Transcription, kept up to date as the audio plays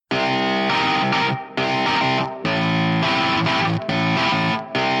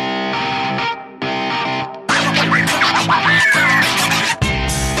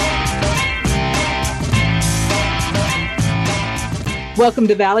Welcome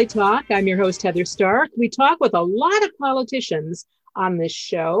to Valley Talk. I'm your host, Heather Stark. We talk with a lot of politicians on this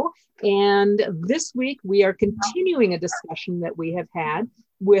show. And this week, we are continuing a discussion that we have had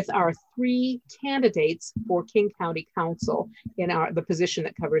with our three candidates for King County Council in the position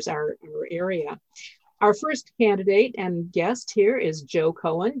that covers our area. Our first candidate and guest here is Joe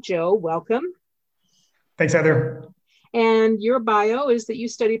Cohen. Joe, welcome. Thanks, Heather. And your bio is that you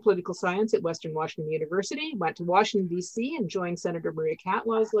studied political science at Western Washington University, went to Washington, D.C., and joined Senator Maria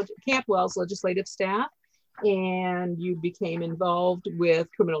Cantwell's legislative staff. And you became involved with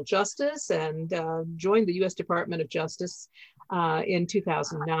criminal justice and joined the U.S. Department of Justice in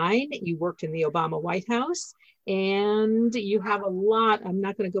 2009. You worked in the Obama White House, and you have a lot. I'm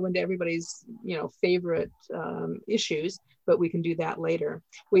not going to go into everybody's, favorite issues, but we can do that later.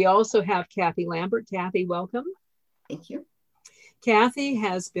 We also have Kathy Lambert. Kathy, welcome. Thank you. Kathy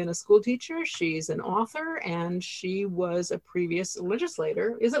has been a school teacher. She's an author, and she was a previous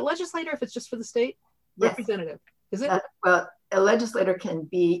legislator. Is it legislator if it's just for the state? Yes. Representative, is it? Well, a legislator can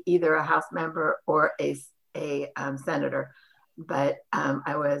be either a House member or a senator, but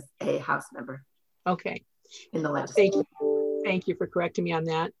I was a House member. Okay. In the legislature. Thank you for correcting me on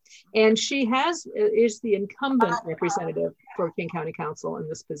that. And she is the incumbent representative for King County Council in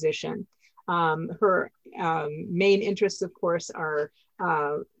this position. Her main interests, of course, are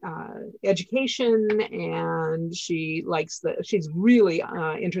education, and she's really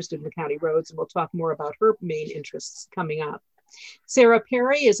interested in the county roads, and we'll talk more about her main interests coming up. Sarah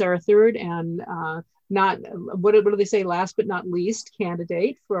Perry is our third and what do they say, last but not least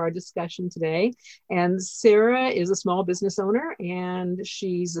candidate for our discussion today. And Sarah is a small business owner, and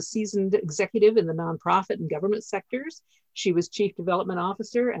she's a seasoned executive in the nonprofit and government sectors. She was Chief Development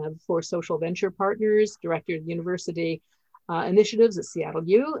Officer for Social Venture Partners, Director of University Initiatives at Seattle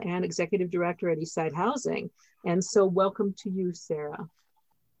U, and Executive Director at Eastside Housing. And so welcome to you, Sarah.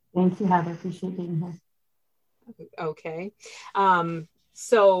 Thank you, Heather. Appreciate being here. Okay.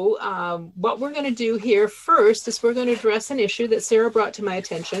 So what we're going to do here first is we're going to address an issue that Sarah brought to my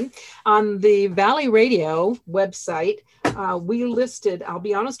attention. On the Valley Radio website, we listed, I'll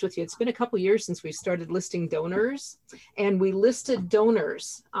be honest with you, it's been a couple years since we started listing donors, and we listed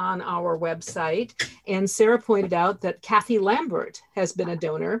donors on our website. And Sarah pointed out that Kathy Lambert has been a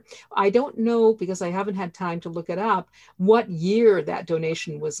donor. I don't know, because I haven't had time to look it up, what year that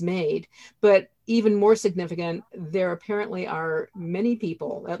donation was made, but even more significant, there apparently are many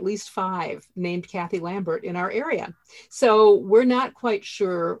people, at least 5, named Kathy Lambert in our area. So we're not quite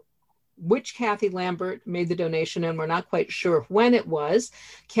sure which Kathy Lambert made the donation, and we're not quite sure when it was.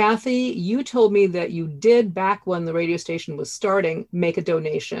 Kathy, you told me that you did, back when the radio station was starting, make a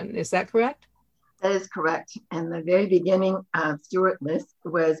donation. Is that correct? That is correct. And the very beginning, Stuart List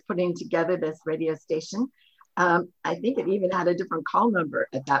was putting together this radio station. I think it even had a different call number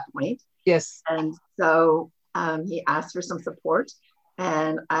at that point. Yes. And so he asked for some support.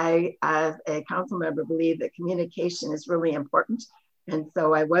 And I, as a council member, believe that communication is really important. And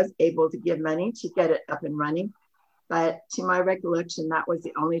so I was able to give money to get it up and running. But to my recollection, that was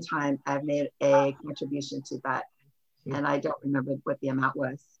the only time I've made a contribution to that. And I don't remember what the amount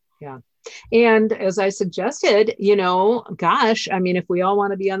was. Yeah. And as I suggested, gosh, I mean, if we all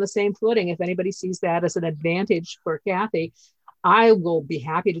want to be on the same footing, if anybody sees that as an advantage for Kathy, I will be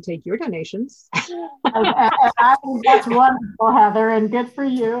happy to take your donations. I think that's wonderful, Heather, and good for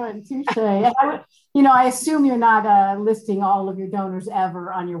you, and touche. I assume you're not listing all of your donors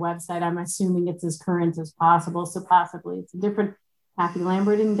ever on your website. I'm assuming it's as current as possible. So possibly it's a different Kathy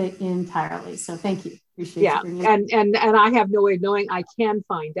Lambert entirely. So thank you. Appreciate you. And I have no way of knowing. I can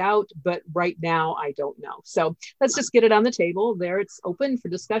find out, but right now I don't know. So let's just get it on the table there. It's open for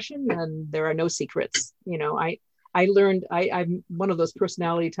discussion, and there are no secrets. I learned I'm one of those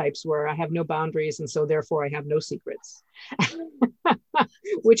personality types where I have no boundaries, and so therefore I have no secrets,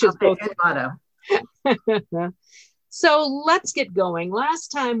 which is both. Good motto. So let's get going. Last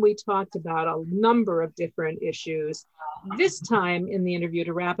time we talked about a number of different issues. This time in the interview,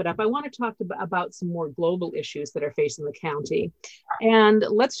 to wrap it up, I want to talk about some more global issues that are facing the county. And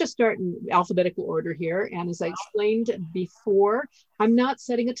let's just start in alphabetical order here. And as I explained before, I'm not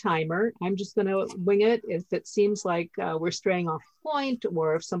setting a timer. I'm just going to wing it. If it seems like we're straying off point,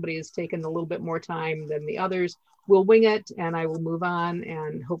 or if somebody has taken a little bit more time than the others, we'll wing it and I will move on.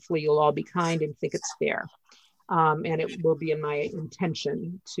 And hopefully you'll all be kind and think it's fair. And it will be in my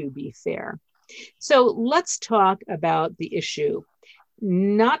intention to be fair. So let's talk about the issue.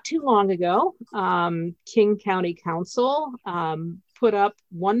 Not too long ago, King County Council put up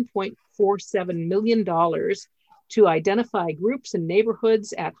 $1.47 million to identify groups and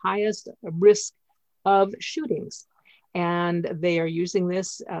neighborhoods at highest risk of shootings. and they are using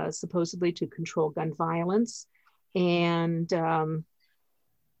this supposedly to control gun violence. And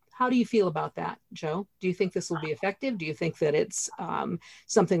how do you feel about that, Joe? Do you think this will be effective? Do you think that it's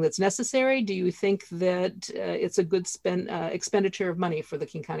something that's necessary? Do you think that it's a good expenditure of money for the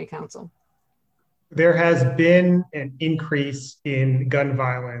King County Council? There has been an increase in gun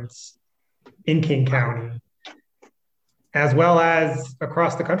violence in King County, as well as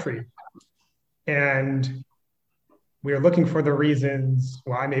across the country. And we are looking for the reasons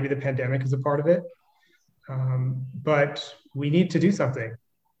why. Maybe the pandemic is a part of it. But we need to do something.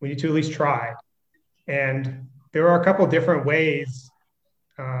 We need to at least try. And there are a couple of different ways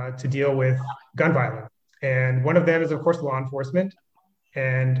to deal with gun violence. And one of them is, of course, law enforcement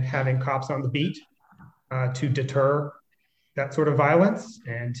and having cops on the beat to deter that sort of violence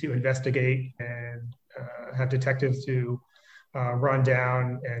and to investigate and have detectives to run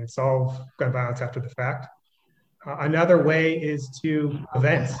down and solve gun violence after the fact. Another way is to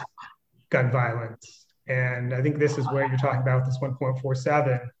prevent gun violence. And I think this is where you're talking about this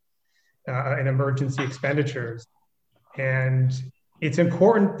 1.47 in emergency expenditures. And it's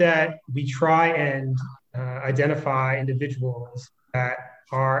important that we try and identify individuals that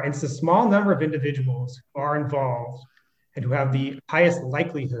are, and it's a small number of individuals who are involved and who have the highest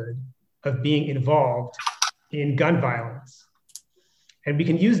likelihood of being involved in gun violence. And we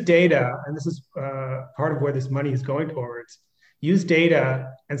can use data, and this is part of where this money is going towards, use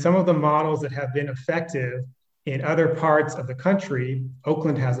data and some of the models that have been effective in other parts of the country.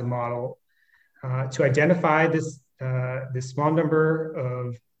 Oakland has a model to identify this small number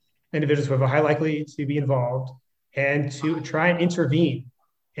of individuals who have a high likelihood to be involved and to try and intervene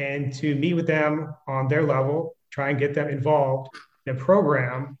and to meet with them on their level, try and get them involved in a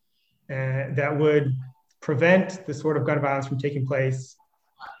program that would prevent the sort of gun violence from taking place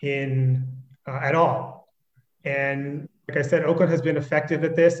at all. And like I said, Oakland has been effective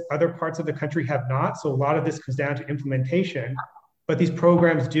at this. Other parts of the country have not. So a lot of this comes down to implementation, but these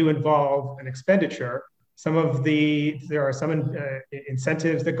programs do involve an expenditure. There are some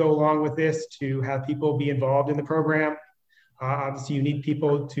incentives that go along with this to have people be involved in the program. Obviously, you need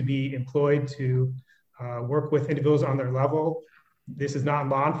people to be employed to work with individuals on their level. This is not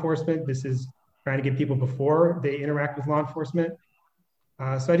law enforcement. This is trying to get people before they interact with law enforcement.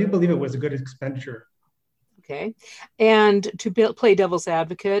 So I do believe it was a good expenditure. Okay. And to play devil's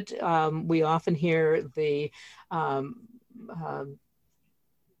advocate, we often hear the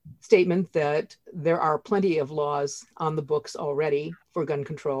statement that there are plenty of laws on the books already for gun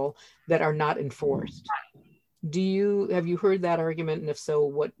control that are not enforced. Have you heard that argument? And if so,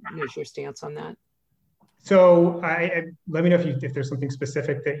 what is your stance on that? So let me know if there's something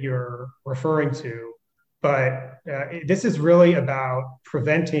specific that you're referring to, but this is really about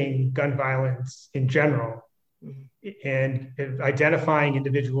preventing gun violence in general and identifying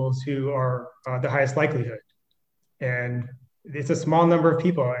individuals who are the highest likelihood. And it's a small number of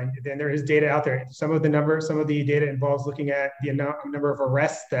people, and then there is data out there. Some of the data involves looking at the number of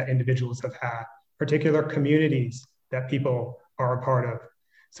arrests that individuals have had, particular communities that people are a part of.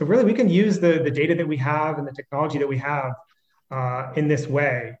 So really, we can use the data that we have and the technology that we have in this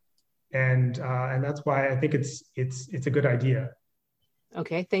way, and that's why I think it's a good idea.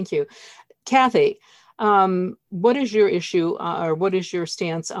 Okay, thank you, Kathy. What is your issue or what is your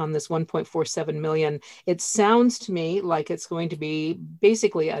stance on this 1.47 million? It sounds to me like it's going to be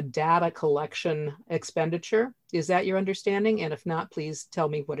basically a data collection expenditure. Is that your understanding? And if not, please tell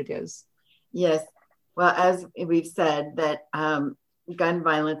me what it is. Yes. Well, as we've said, that gun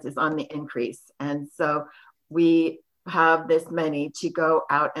violence is on the increase. And so we have this money to go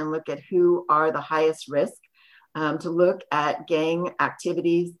out and look at who are the highest risk, to look at gang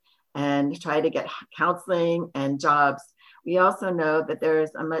activities and try to get counseling and jobs. We also know that there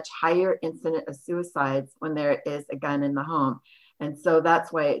is a much higher incidence of suicides when there is a gun in the home. And so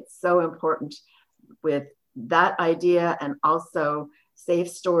that's why it's so important with that idea, and also safe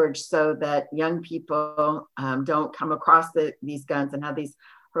storage so that young people don't come across these guns and have these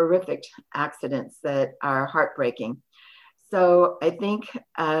horrific accidents that are heartbreaking. So I think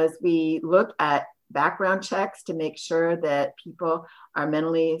as we look at background checks to make sure that people are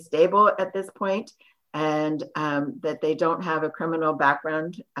mentally stable at this point, and that they don't have a criminal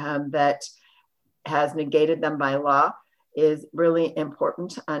background that has negated them by law, is really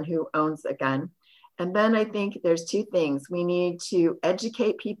important on who owns a gun. And then I think there's two things. We need to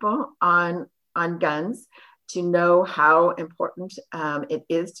educate people on guns, to know how important it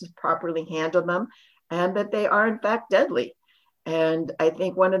is to properly handle them, and that they are in fact deadly. And I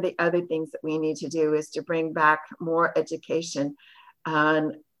think one of the other things that we need to do is to bring back more education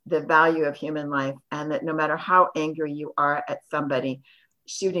on the value of human life, and that no matter how angry you are at somebody,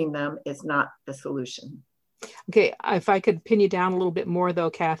 shooting them is not the solution. Okay, if I could pin you down a little bit more though,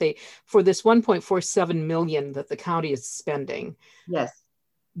 Kathy, for this 1.47 million that the county is spending. Yes.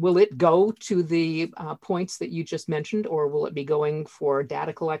 Will it go to the points that you just mentioned, or will it be going for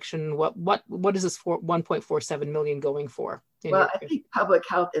data collection? What is this for 1.47 million going for? Well, I think public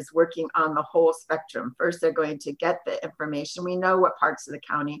health is working on the whole spectrum. First, they're going to get the information. We know what parts of the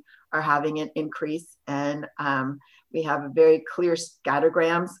county are having an increase, and we have a very clear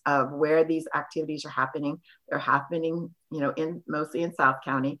scattergrams of where these activities are happening. They're happening, mostly in South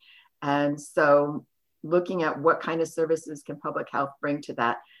County, and so looking at what kind of services can public health bring to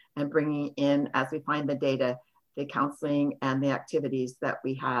that, and bringing in, as we find the data, the counseling and the activities that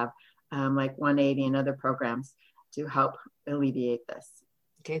we have, like 180 and other programs to help alleviate this.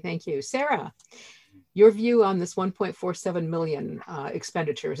 Okay, thank you. Sarah, your view on this 1.47 million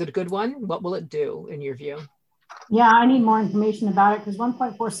expenditure, is it a good one? What will it do in your view? Yeah, I need more information about it, because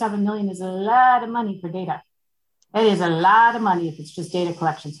 1.47 million is a lot of money for data. It is a lot of money if it's just data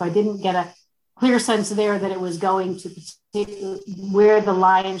collection. So I didn't get a clear sense there that it was going to where the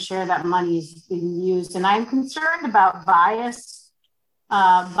lion's share of that money is being used. And I'm concerned about bias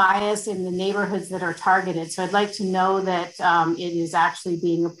in the neighborhoods that are targeted. So I'd like to know that it is actually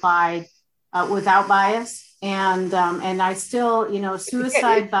being applied without bias. And I still,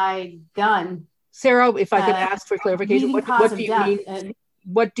 suicide by gun. Sarah, if I could ask for clarification, what do you mean?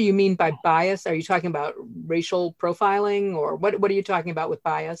 What do you mean by bias? Are you talking about racial profiling, or what are you talking about with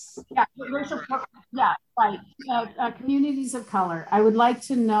bias? Yeah, right. Communities of color. I would like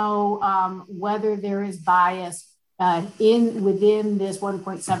to know whether there is bias within this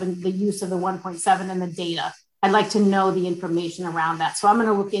 1.7, the use of the 1.7 and the data. I'd like to know the information around that. So I'm going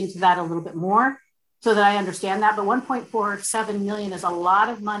to look into that a little bit more so that I understand that. But 1.47 million is a lot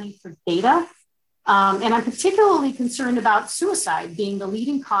of money for data. And I'm particularly concerned about suicide being the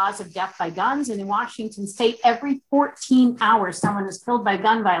leading cause of death by guns. And in Washington state, every 14 hours, someone is killed by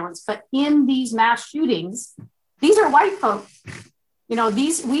gun violence. But in these mass shootings, these are white folks.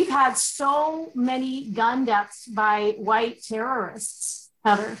 We've had so many gun deaths by white terrorists,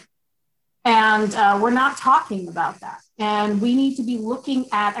 Heather, and we're not talking about that. And we need to be looking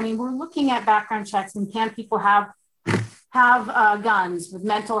at, we're looking at background checks, and can people have guns with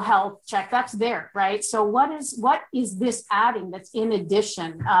mental health check? That's there, right? So what is this adding that's in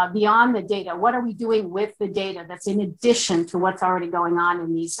addition, beyond the data? What are we doing with the data that's in addition to what's already going on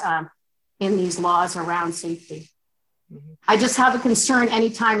in these laws around safety? Mm-hmm. I just have a concern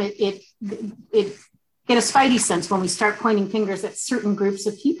anytime it get a spidey sense when we start pointing fingers at certain groups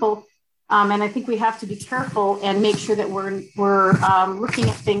of people. And I think we have to be careful and make sure that we're looking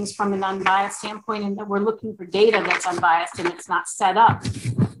at things from an unbiased standpoint, and that we're looking for data that's unbiased and it's not set up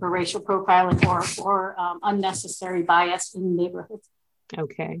for racial profiling or unnecessary bias in neighborhoods.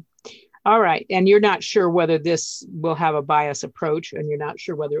 Okay. All right. And you're not sure whether this will have a bias approach, and you're not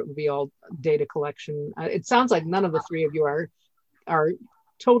sure whether it will be all data collection. It sounds like none of the three of you are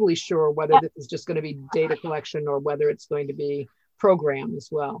totally sure whether this is just going to be data collection or whether it's going to be program as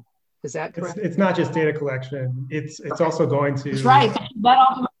well. Is that correct? It's not just data collection. It's also going to. That's right. That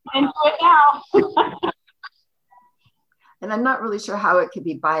all into it now. And I'm not really sure how it could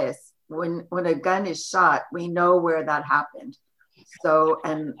be biased. When a gun is shot, we know where that happened. So,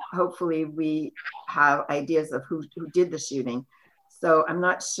 and hopefully we have ideas of who did the shooting. So I'm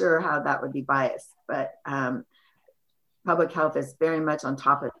not sure how that would be biased, but public health is very much on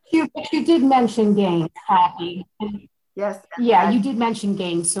top of it. You did mention gangs, Kathy. Yes. Yeah, you did mention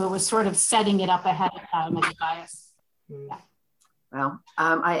gangs. So it was sort of setting it up ahead of time as a bias. Yeah. Well,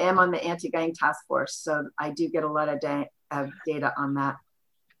 I am on the anti-gang task force, so I do get a lot of data on that.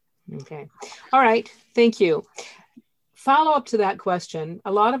 Okay. All right. Thank you. Follow up to that question.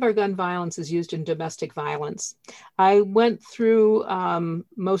 A lot of our gun violence is used in domestic violence. I went through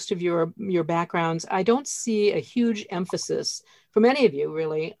most of your backgrounds. I don't see a huge emphasis from any of you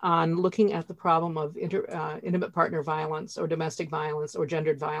really on looking at the problem of intimate partner violence or domestic violence or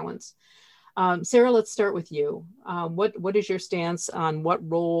gendered violence. Sarah, let's start with you. What is your stance on what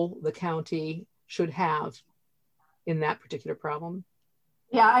role the county should have in that particular problem?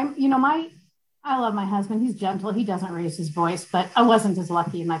 Yeah, I love my husband. He's gentle. He doesn't raise his voice, but I wasn't as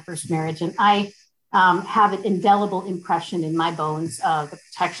lucky in my first marriage. And I have an indelible impression in my bones of the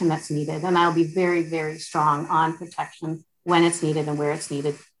protection that's needed. And I'll be very, very strong on protection when it's needed and where it's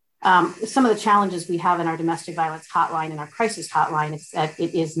needed. Some of the challenges we have in our domestic violence hotline and our crisis hotline is that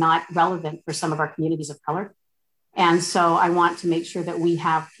it is not relevant for some of our communities of color. And so I want to make sure that we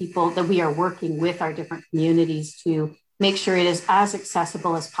have people, that we are working with our different communities to make sure it is as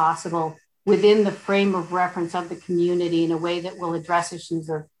accessible as possible within the frame of reference of the community in a way that will address issues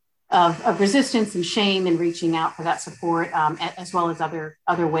of resistance and shame and reaching out for that support, as well as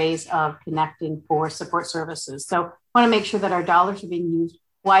other ways of connecting for support services. So I want to make sure that our dollars are being used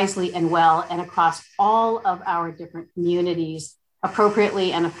wisely and well and across all of our different communities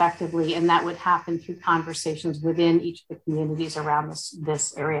appropriately and effectively. And that would happen through conversations within each of the communities around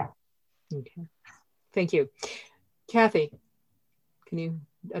this area. Okay, thank you. Kathy, can you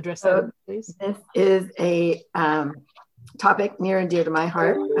address that, please? This is a topic near and dear to my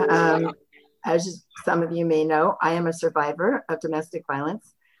heart. As some of you may know, I am a survivor of domestic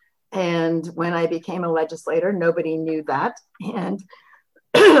violence. And when I became a legislator, nobody knew that. And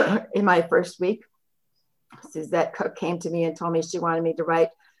in my first week, Suzette Cook came to me and told me she wanted me to write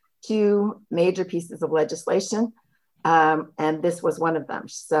 2 major pieces of legislation. And this was one of them.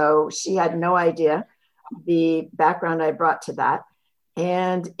 So she had no idea the background I brought to that.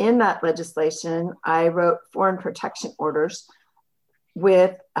 And in that legislation, I wrote foreign protection orders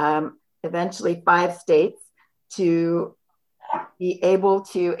with eventually 5 states to be able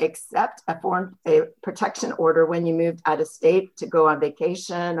to accept a protection order when you moved out of state to go on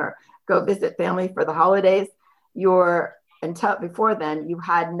vacation or go visit family for the holidays. Until before then, you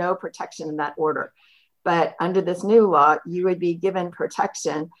had no protection in that order. But under this new law, you would be given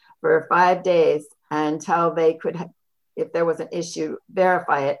protection for 5 days until they could, if there was an issue,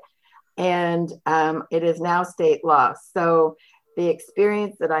 verify it. And it is now state law. So the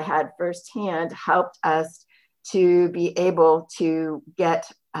experience that I had firsthand helped us to be able to get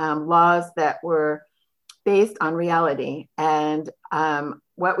laws that were based on reality. And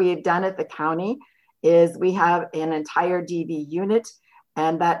what we have done at the county is we have an entire DV unit,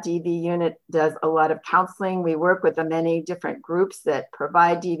 and that DV unit does a lot of counseling. We work with the many different groups that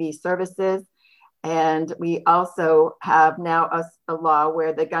provide DV services. And we also have now a law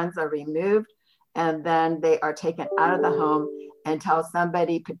where the guns are removed and then they are taken out of the home until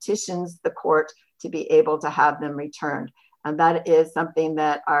somebody petitions the court to be able to have them returned. And that is something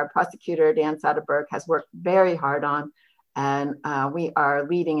that our prosecutor, Dan Soderberg, has worked very hard on. And we are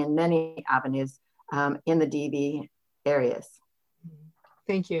leading in many avenues in the DV areas.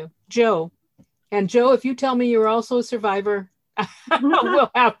 Thank you. Joe. And Joe, if you tell me you're also a survivor, we'll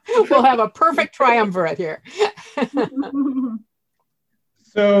have a perfect triumvirate here.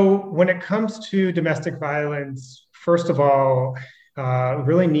 So when it comes to domestic violence, first of all,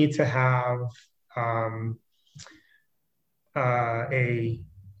 really need to have a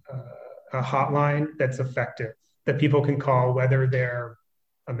hotline that's effective, that people can call, whether they're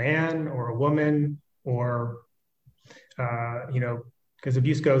a man or a woman or, because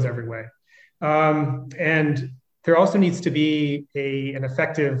abuse goes every way. And there also needs to be an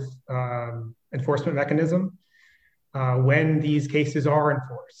effective enforcement mechanism when these cases are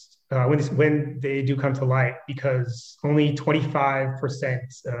enforced, when they do come to light, because only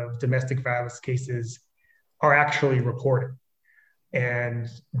 25% of domestic violence cases are actually reported. And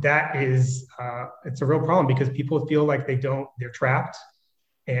that is, it's a real problem because people feel like they're trapped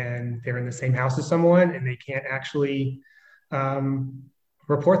and they're in the same house as someone and they can't actually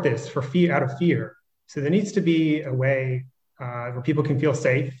report this out of fear. So there needs to be a way where people can feel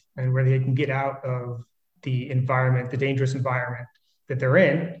safe and where they can get out of the environment, the dangerous environment that they're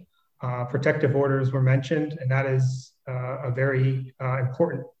in. Protective orders were mentioned, and that is a very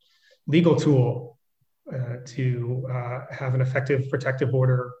important legal tool to have an effective protective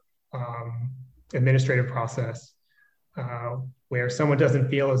order administrative process where someone doesn't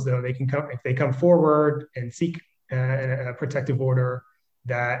feel as though they can come, if they come forward and seek a protective order,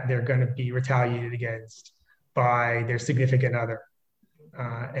 that they're going to be retaliated against by their significant other,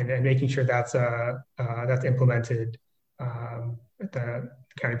 and making sure that's implemented at the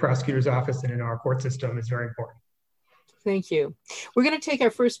county prosecutor's office and in our court system is very important. Thank you. We're going to take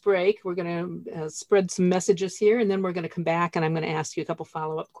our first break. We're going to spread some messages here, and then we're going to come back and I'm going to ask you a couple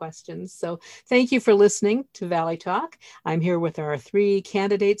follow-up questions. So thank you for listening to Valley Talk. I'm here with our 3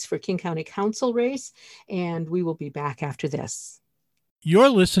 candidates for King County Council race, and we will be back after this. You're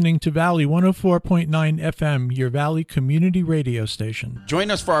listening to Valley 104.9 FM, your Valley community radio station. Join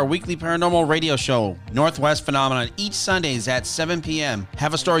us for our weekly paranormal radio show, Northwest Phenomenon, each Sundays at 7 p.m.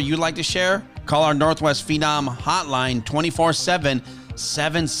 Have a story you'd like to share? Call our Northwest Phenom hotline 24/7,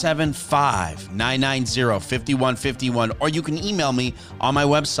 775-990-5151, or you can email me on my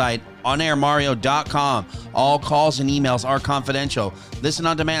website, onairmario.com. All calls and emails are confidential. Listen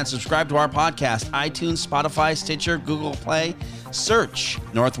on demand. Subscribe to our podcast, iTunes, Spotify, Stitcher, Google Play. Search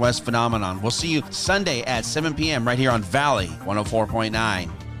Northwest Phenomenon. We'll see you Sunday at 7 p.m. right here on Valley 104.9.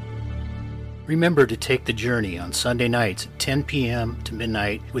 Remember to take the journey on Sunday nights at 10 p.m. to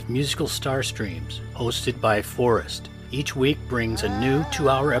midnight with Musical Star Streams, hosted by Forrest. Each week brings a new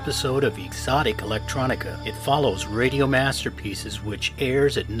 2-hour episode of exotic electronica. It follows Radio Masterpieces, which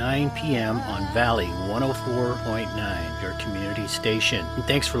airs at 9 p.m. on Valley 104.9, your community station. And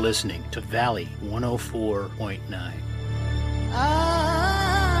thanks for listening to Valley 104.9.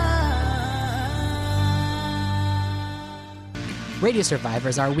 Radio Survivor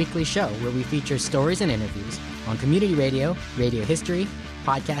is our weekly show where we feature stories and interviews on community radio, radio history,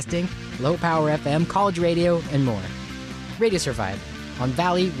 podcasting, low power FM, college radio, and more. Radio Survivor on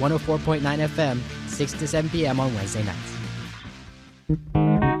Valley 104.9 FM, 6 to 7 p.m. on Wednesday nights.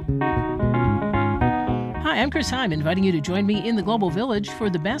 Hi, I'm Chris Heim, inviting you to join me in the Global Village for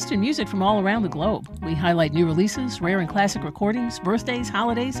the best in music from all around the globe. We highlight new releases, rare and classic recordings, birthdays,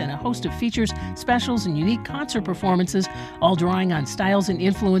 holidays, and a host of features, specials, and unique concert performances, all drawing on styles and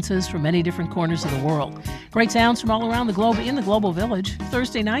influences from many different corners of the world. Great sounds from all around the globe in the Global Village,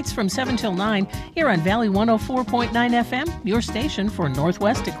 Thursday nights from 7 till 9, here on Valley 104.9 FM, your station for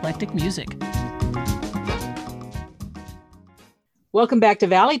Northwest eclectic music. Welcome back to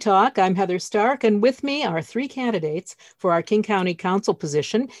Valley Talk. I'm Heather Stark, and with me are 3 candidates for our King County Council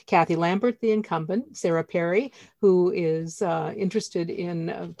position: Kathy Lambert, the incumbent; Sarah Perry, who is interested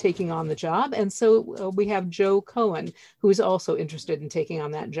in taking on the job; and so we have Joe Cohen, who is also interested in taking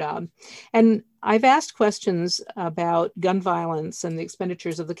on that job. And I've asked questions about gun violence and the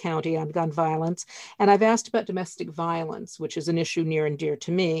expenditures of the county on gun violence, and I've asked about domestic violence, which is an issue near and dear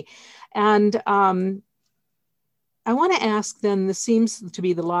to me. And I want to ask then, this seems to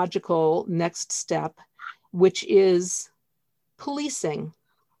be the logical next step, which is policing.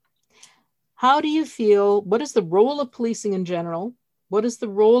 How do you feel? What is the role of policing in general? What is the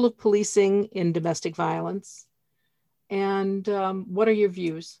role of policing in domestic violence? And what are your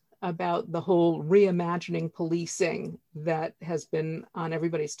views about the whole reimagining policing that has been on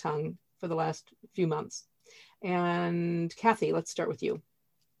everybody's tongue for the last few months? And Kathy, let's start with you.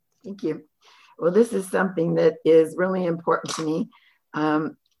 Thank you. Well, this is something that is really important to me.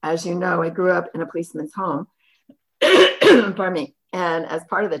 As you know, I grew up in a policeman's home, pardon me. And as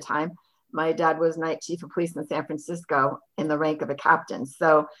part of the time, my dad was night chief of police in San Francisco in the rank of a captain.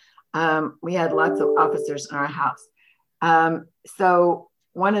 So we had lots of officers in our house. So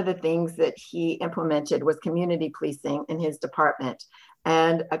one of the things that he implemented was community policing in his department.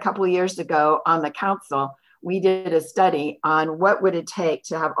 And a couple of years ago on the council, we did a study on what would it take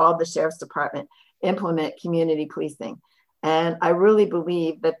to have all the sheriff's department implement community policing. And I really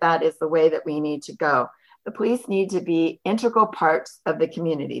believe that that is the way that we need to go. The police need to be integral parts of the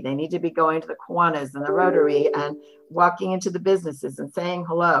community. They need to be going to the Kiwanis and the Rotary and walking into the businesses and saying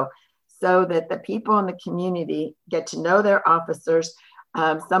hello, so that the people in the community get to know their officers.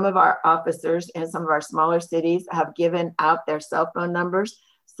 Some of our officers in some of our smaller cities have given out their cell phone numbers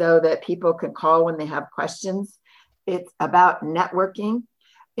so that people can call when they have questions. It's about networking.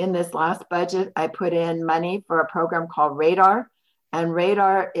 In this last budget, I put in money for a program called Radar. And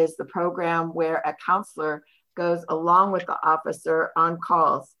Radar is the program where a counselor goes along with the officer on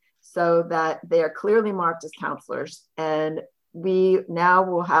calls so that they are clearly marked as counselors. And we now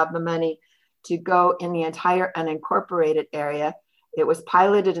will have the money to go in the entire unincorporated area. It was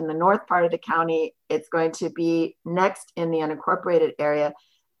piloted in the north part of the county. It's going to be next in the unincorporated area.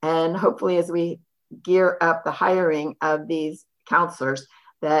 And hopefully, as we gear up the hiring of these counselors,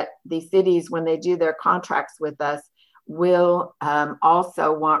 that the cities, when they do their contracts with us, will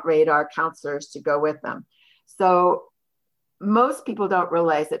also want Radar counselors to go with them. So most people don't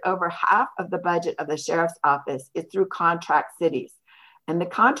realize that over half of the budget of the sheriff's office is through contract cities. And the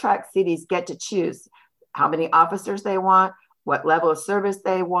contract cities get to choose how many officers they want, what level of service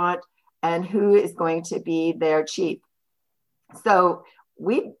they want, and who is going to be their chief. So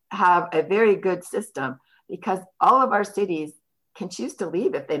we have a very good system because all of our cities can choose to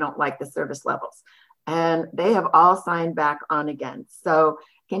leave if they don't like the service levels. And they have all signed back on again. So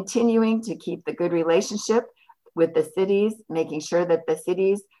continuing to keep the good relationship with the cities, making sure that the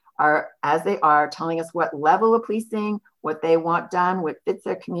cities are, as they are, telling us what level of policing, what they want done, what fits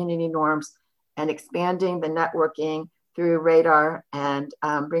their community norms, and expanding the networking through Radar and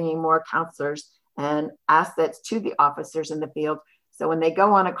bringing more counselors and assets to the officers in the field. So when they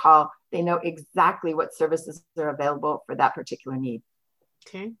go on a call, they know exactly what services are available for that particular need.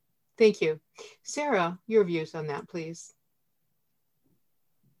 Okay, thank you. Sarah, your views on that, please.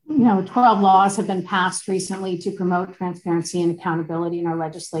 12 laws have been passed recently to promote transparency and accountability in our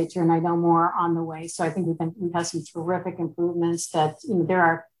legislature, and I know more on the way. So I think we've had some terrific improvements that, there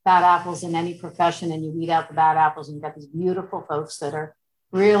are bad apples in any profession, and you weed out the bad apples, and you've got these beautiful folks that are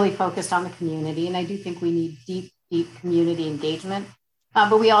really focused on the community. And I do think we need deep community engagement.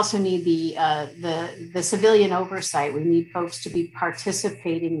 But we also need the civilian oversight. We need folks to be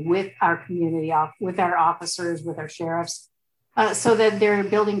participating with our community, with our officers, with our sheriffs, so that they're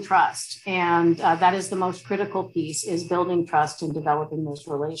building trust. And that is the most critical piece, is building trust and developing those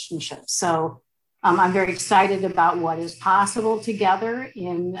relationships. So I'm very excited about what is possible together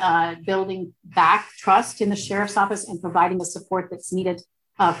in building back trust in the sheriff's office and providing the support that's needed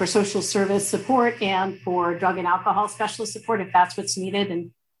for social service support and for drug and alcohol specialist support, if that's what's needed. And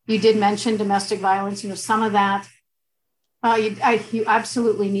you did mention domestic violence. Some of that, you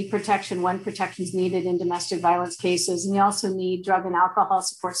absolutely need protection when protection is needed in domestic violence cases. And you also need drug and alcohol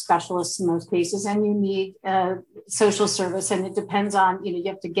support specialists in those cases. And you need social service. And it depends on, you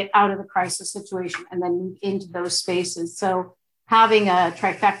have to get out of the crisis situation and then move into those spaces. So having a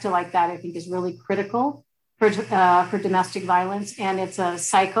trifecta like that, I think, is really critical for domestic violence. And it's a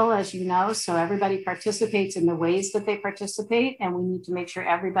cycle, as you know, so everybody participates in the ways that they participate. And we need to make sure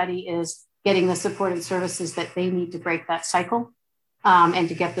everybody is getting the support and services that they need to break that cycle and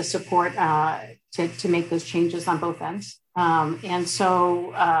to get the support to make those changes on both ends. And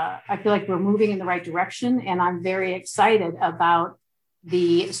so I feel like we're moving in the right direction. And I'm very excited about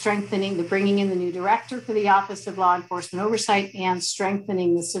the strengthening, the bringing in the new director for the Office of Law Enforcement Oversight and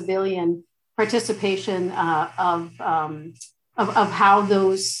strengthening the civilian participation of how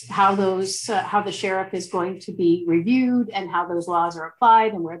the sheriff is going to be reviewed and how those laws are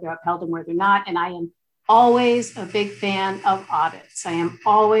applied and where they're upheld and where they're not. And I am always a big fan of audits. I am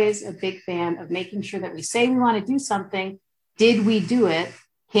always a big fan of making sure that we say we want to do something. Did we do it?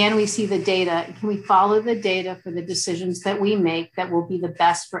 Can we see the data? Can we follow the data for the decisions that we make that will be the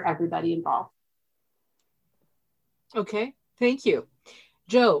best for everybody involved? Okay, thank you.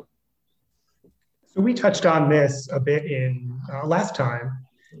 Joe. So we touched on this a bit in last time,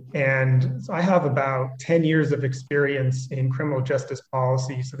 and so I have about 10 years of experience in criminal justice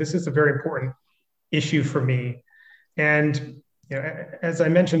policy. So this is a very important issue for me. And as I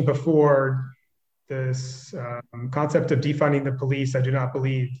mentioned before, this concept of defunding the police, I do not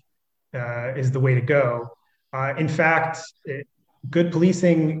believe is the way to go. In fact, good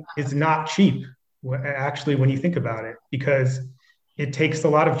policing is not cheap, actually, when you think about it, because it takes a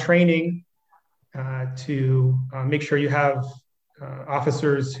lot of training to make sure you have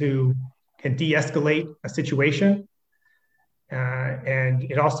officers who can de-escalate a situation. And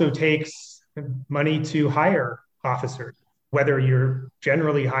it also takes money to hire officers, whether you're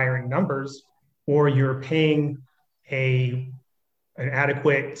generally hiring numbers or you're paying an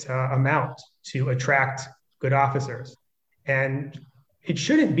adequate amount to attract good officers. And it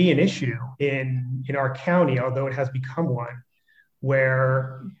shouldn't be an issue in our county, although it has become one,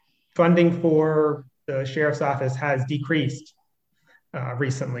 where funding for the sheriff's office has decreased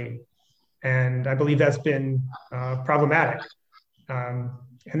recently. And I believe that's been problematic. And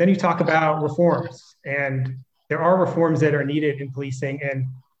then you talk about reforms, and there are reforms that are needed in policing. And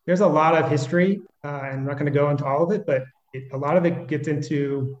there's a lot of history. I'm not going to go into all of it, but a lot of it gets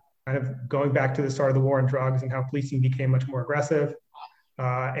into kind of going back to the start of the war on drugs and how policing became much more aggressive.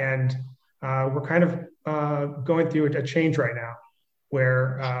 And we're kind of going through a change right now,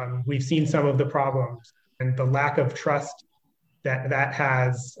 where we've seen some of the problems and the lack of trust that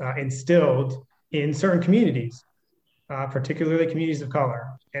has instilled in certain communities, particularly communities of color.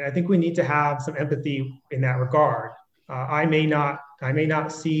 And I think we need to have some empathy in that regard. I may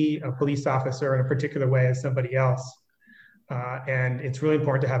not see a police officer in a particular way as somebody else. And it's really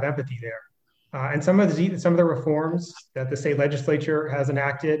important to have empathy there. And some of the reforms that the state legislature has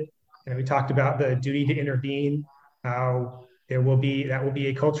enacted, and we talked about the duty to intervene, how that will be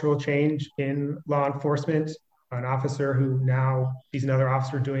a cultural change in law enforcement. An officer who now sees another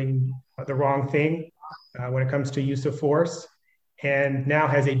officer doing the wrong thing when it comes to use of force, and now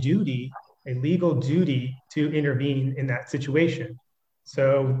has a legal duty to intervene in that situation.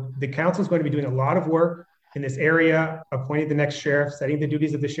 So the council is going to be doing a lot of work in this area, appointing the next sheriff, setting the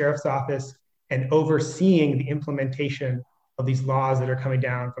duties of the sheriff's office, and overseeing the implementation of these laws that are coming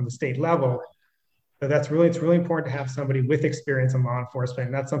down from the state level. So it's really important to have somebody with experience in law enforcement.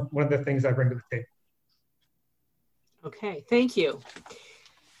 And that's one of the things I bring to the table. Okay, thank you.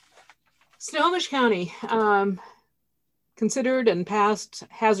 Snohomish County considered and passed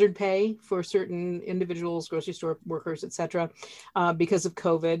hazard pay for certain individuals, grocery store workers, et cetera, because of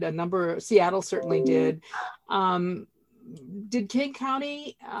COVID. Seattle certainly did. Did King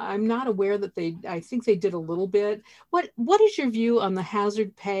County? I'm not aware that I think they did a little bit. What is your view on the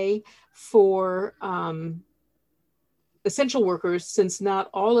hazard pay for essential workers, since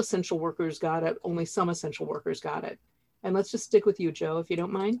not all essential workers got it, only some essential workers got it? And let's just stick with you, Joe, if you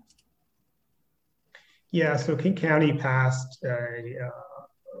don't mind. Yeah, so King County passed a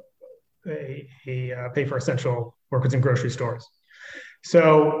pay for essential workers in grocery stores.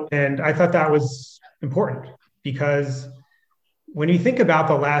 So, and I thought that was important because when you think about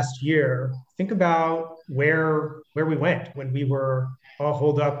the last year, think about where we went when we were all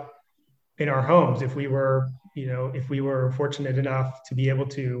holed up in our homes. If we were fortunate enough to be able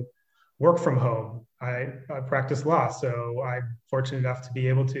to work from home. I practice law, so I'm fortunate enough to be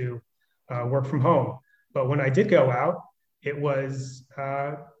able to work from home. But when I did go out, it was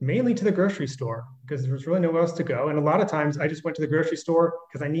mainly to the grocery store because there was really nowhere else to go. And a lot of times I just went to the grocery store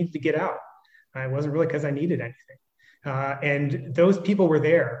because I needed to get out. It wasn't really because I needed anything. And those people were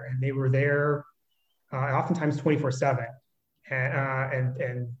there, and they were there oftentimes 24/7.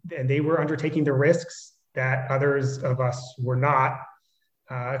 And they were undertaking the risks that others of us were not,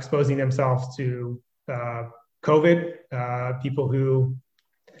 exposing themselves to COVID, people who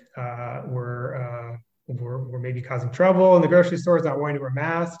were maybe causing trouble in the grocery stores, not wanting to wear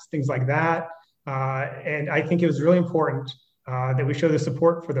masks, things like that. And I think it was really important that we show the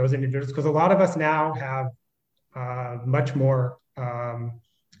support for those individuals because a lot of us now have much more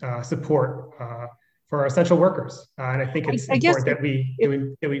support for our essential workers. And I think it's important that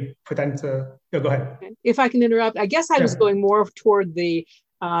we put that into, go ahead. If I can interrupt, I guess I was going more toward the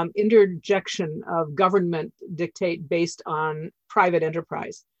interjection of government dictate based on private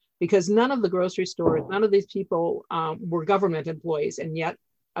enterprise, because none of the grocery stores, none of these people were government employees, and yet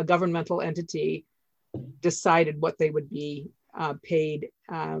a governmental entity decided what they would be paid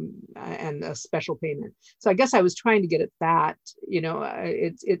and a special payment. So I guess I was trying to get at that,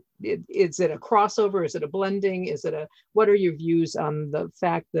 is it a crossover? Is it a blending? What are your views on the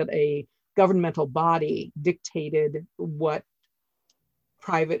fact that a governmental body dictated what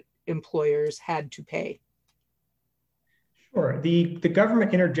private employers had to pay? Sure. The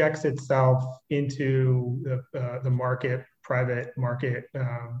government interjects itself into the market, private market,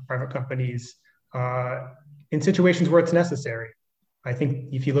 private companies in situations where it's necessary. I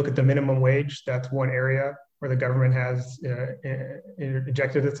think if you look at the minimum wage, that's one area where the government has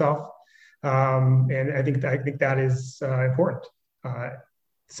interjected itself, and I think that is important.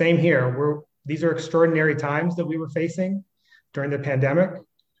 Same here. These are extraordinary times that we were facing during the pandemic,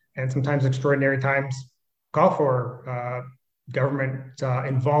 and sometimes extraordinary times call for government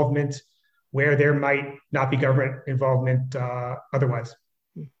involvement where there might not be government involvement otherwise.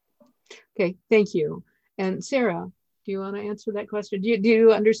 Okay, thank you. And Sarah, do you want to answer that question? Do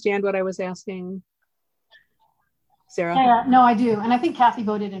you understand what I was asking, Sarah? No, I do. And I think Kathy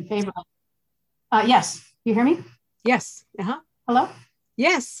voted in favor. Yes. You hear me? Yes. Hello?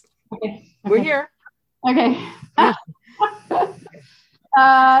 Yes. Okay. We're here. Okay.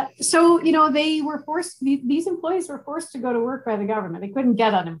 So, they were forced, these employees were forced to go to work by the government. They couldn't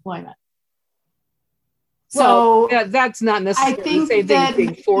get unemployment. So that's not necessarily the same thing as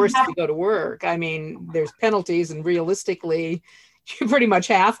being forced to go to work. I mean, there's penalties, and realistically, you pretty much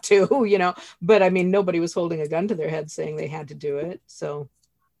have to, but I mean, nobody was holding a gun to their head saying they had to do it. So.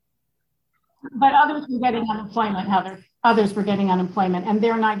 But others were getting unemployment, Heather. Others were getting unemployment, and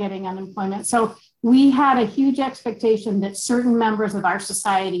they're not getting unemployment. So we had a huge expectation that certain members of our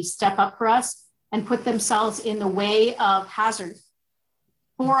society step up for us and put themselves in the way of hazard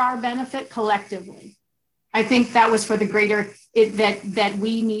for our benefit collectively. I think that was for the greater, that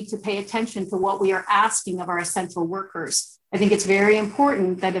we need to pay attention to what we are asking of our essential workers. I think it's very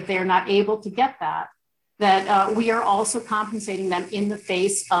important that if they're not able to get that we are also compensating them in the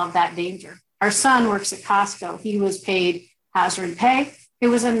face of that danger. Our son works at Costco. He was paid hazard pay. It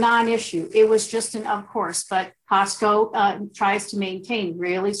was a non-issue. It was just of course, but Costco tries to maintain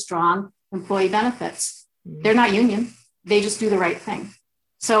really strong employee benefits. They're not union. They just do the right thing.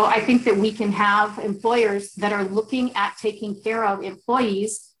 So I think that we can have employers that are looking at taking care of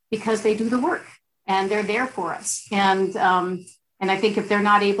employees because they do the work and they're there for us. And I think if they're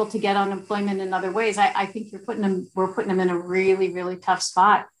not able to get unemployment in other ways, I think we're putting them in a really, really tough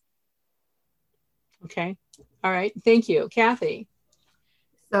spot. Okay. All right. Thank you. Kathy.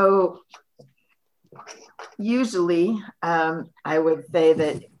 So usually I would say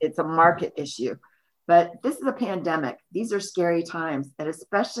that it's a market issue. But this is a pandemic. These are scary times. And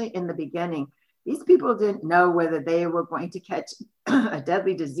especially in the beginning, these people didn't know whether they were going to catch a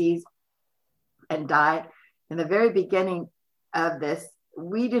deadly disease and die. In the very beginning of this,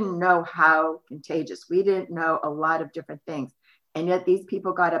 we didn't know how contagious. We didn't know a lot of different things. And yet these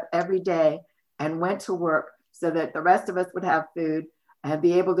people got up every day and went to work so that the rest of us would have food and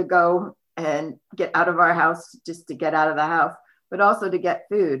be able to go and get out of our house just to get out of the house, but also to get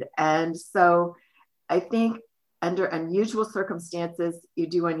food. And so I think under unusual circumstances, you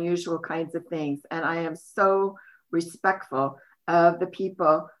do unusual kinds of things. And I am so respectful of the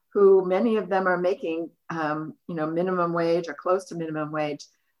people who, many of them are making, minimum wage or close to minimum wage,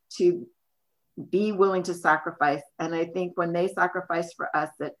 to be willing to sacrifice. And I think when they sacrifice for us,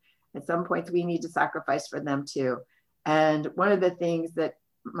 that at some points we need to sacrifice for them too. And one of the things that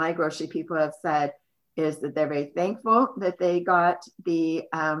my grocery people have said is that they're very thankful that they got the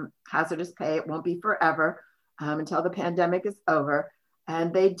hazardous pay. It won't be forever until the pandemic is over.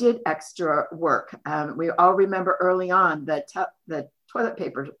 And they did extra work. We all remember early on the toilet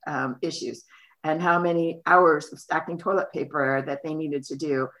paper issues and how many hours of stacking toilet paper that they needed to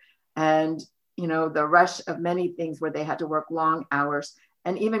do. And, the rush of many things where they had to work long hours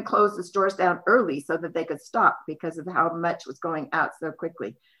and even close the stores down early so that they could stop because of how much was going out so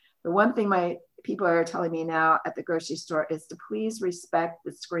quickly. The one thing my people are telling me now at the grocery store is to please respect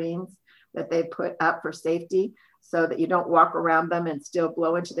the screens that they put up for safety so that you don't walk around them and still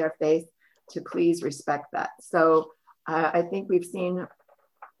blow into their face, to please respect that. So I think we've seen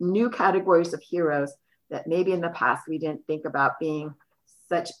new categories of heroes that maybe in the past we didn't think about being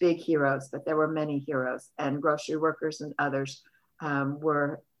such big heroes, but there were many heroes, and grocery workers and others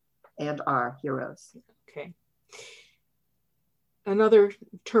were and are heroes. Okay. Another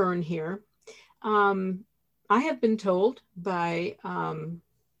turn here. I have been told by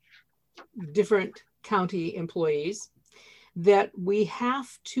different county employees that we have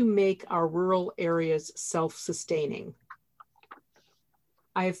to make our rural areas self-sustaining.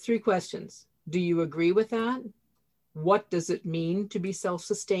 I have 3 questions. Do you agree with that? What does it mean to be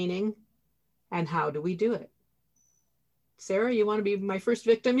self-sustaining? And how do we do it? Sarah, you want to be my first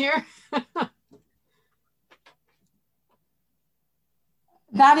victim here?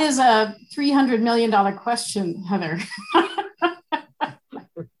 That is a $300 million question, Heather.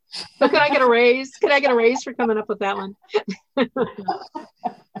 So can I get a raise? Can I get a raise for coming up with that one?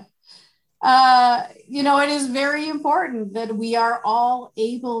 It is very important that we are all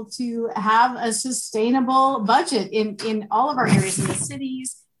able to have a sustainable budget in all of our areas, in the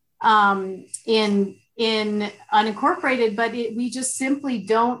cities, in unincorporated, but we just simply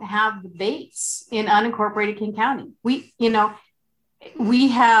don't have the base in unincorporated King County. We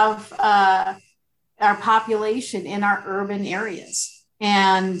have our population in our urban areas,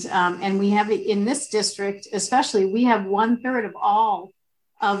 and we have in this district, especially, we have 1/3 of all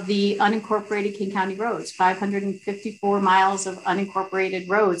of the unincorporated King County roads, 554 miles of unincorporated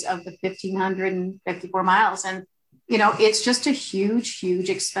roads of the 1,554 miles. And, it's just a huge,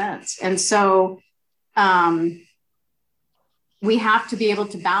 huge expense. And so we have to be able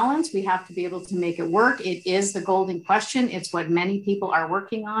to balance, we have to be able to make it work. It is the golden question. It's what many people are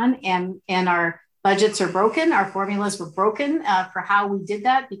working on, and our budgets are broken. Our formulas were broken for how we did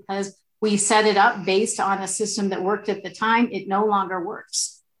that because we set it up based on a system that worked at the time. It no longer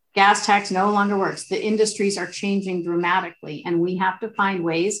works. Gas tax no longer works. The industries are changing dramatically, and we have to find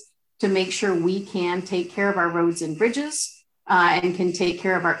ways to make sure we can take care of our roads and bridges and can take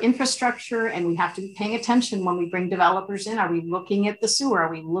care of our infrastructure. And we have to be paying attention when we bring developers in. Are we looking at the sewer?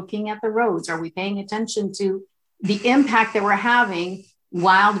 Are we looking at the roads? Are we paying attention to the impact that we're having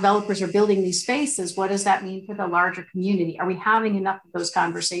while developers are building these spaces? What does that mean for the larger community? Are we having enough of those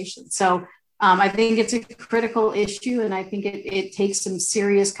conversations? So I think it's a critical issue, and I think it takes some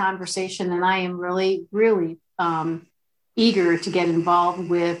serious conversation. And I am really, really eager to get involved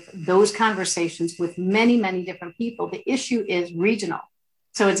with those conversations with many, many different people. The issue is regional.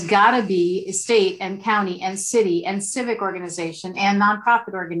 So it's got to be state and county and city and civic organization and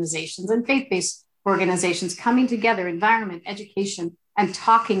nonprofit organizations and faith-based organizations coming together, environment, education, and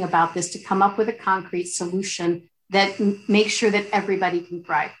talking about this to come up with a concrete solution that makes sure that everybody can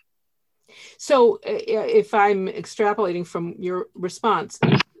thrive. So if I'm extrapolating from your response,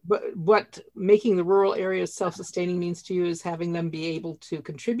 what making the rural areas self-sustaining means to you is having them be able to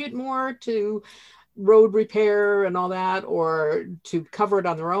contribute more to road repair and all that, or to cover it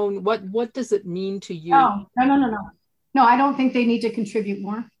on their own? What does it mean to you? No, I don't think they need to contribute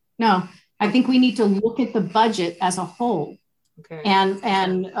more. No, I think we need to look at the budget as a whole. Okay.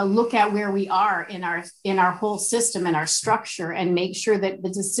 And look at where we are in our whole system and our structure, and make sure that the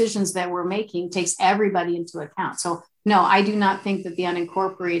decisions that we're making takes everybody into account. So no, I do not think that the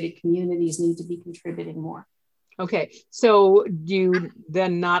unincorporated communities need to be contributing more. Okay, so do you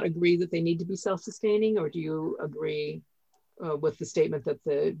then not agree that they need to be self-sustaining, or do you agree with the statement that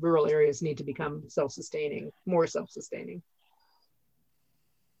the rural areas need to become self-sustaining, more self-sustaining?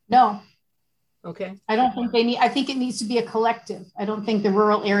 No. Okay. I don't think they need, I think it needs to be a collective. I don't think the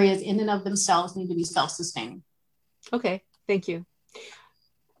rural areas in and of themselves need to be self-sustaining. Okay, thank you.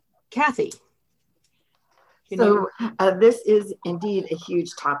 Kathy. So this is indeed a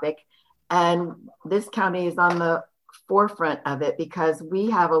huge topic, and this county is on the forefront of it because we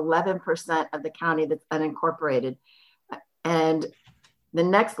have 11% of the county that's unincorporated, and the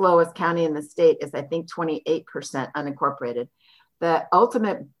next lowest county in the state is, I think, 28% unincorporated. The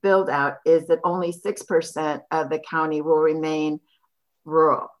ultimate build out is that only 6% of the county will remain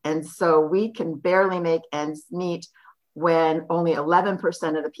rural. And so we can barely make ends meet when only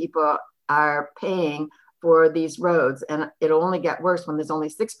 11% of the people are paying for these roads. And it'll only get worse when there's only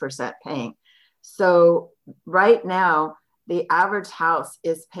 6% paying. So right now, the average house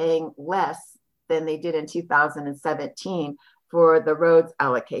is paying less than they did in 2017 for the roads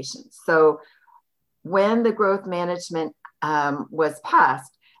allocation. So when the growth management was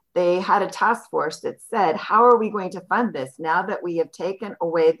passed, they had a task force that said, how are we going to fund this now that we have taken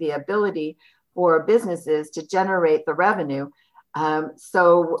away the ability for businesses to generate the revenue?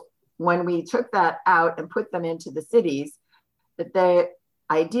 So when we took that out and put them into the cities, that the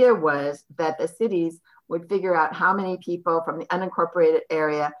idea was that the cities would figure out how many people from the unincorporated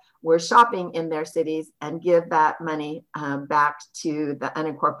area were shopping in their cities and give that money back to the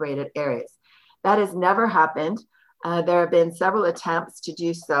unincorporated areas. That has never happened. There have been several attempts to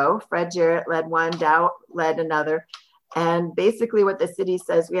do so. Fred Jarrett led one, Dow led another. And basically what the city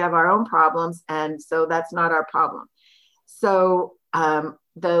says, we have our own problems, and so that's not our problem. So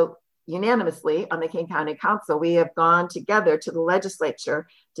unanimously on the King County Council, we have gone together to the legislature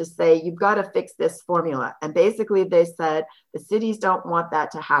to say, you've got to fix this formula. And basically they said, the cities don't want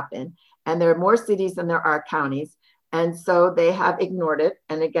that to happen. And there are more cities than there are counties. And so they have ignored it.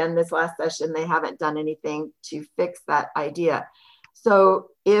 And again, this last session, they haven't done anything to fix that idea. So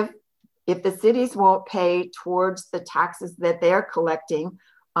if the cities won't pay towards the taxes that they're collecting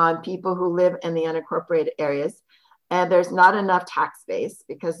on people who live in the unincorporated areas, and there's not enough tax base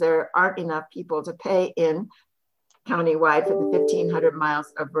because there aren't enough people to pay in countywide for the 1,500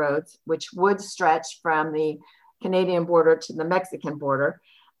 miles of roads, which would stretch from the Canadian border to the Mexican border.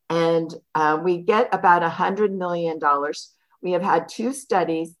 And we get about $100 million. We have had 2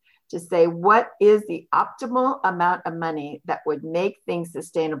 studies to say what is the optimal amount of money that would make things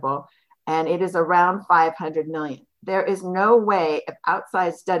sustainable. And it is around 500 million. There is no way, if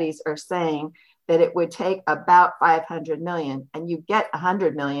outside studies are saying that it would take about 500 million and you get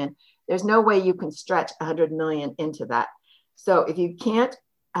 100 million, there's no way you can stretch 100 million into that. So if you can't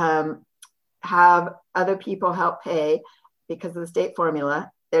have other people help pay because of the state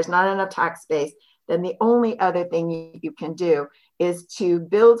formula, there's not enough tax base, then the only other thing you can do is to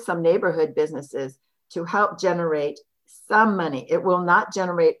build some neighborhood businesses to help generate some money. It will not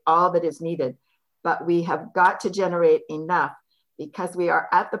generate all that is needed, but we have got to generate enough because we are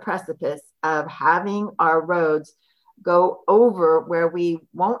at the precipice of having our roads go over where we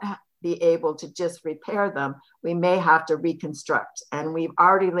won't be able to just repair them. We may have to reconstruct. And we've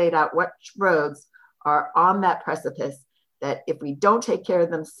already laid out what roads are on that precipice that if we don't take care of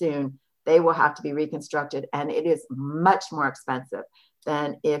them soon, they will have to be reconstructed. And it is much more expensive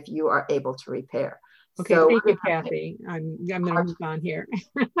than if you are able to repair. Okay, so thank you, Kathy. I'm going to move on here.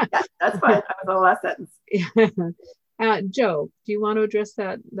 Yeah, that's fine. That was the last sentence. Joe, do you want to address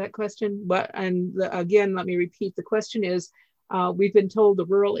that question? Again, let me repeat. The question is, we've been told the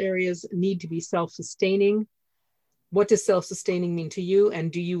rural areas need to be self-sustaining. What does self-sustaining mean to you?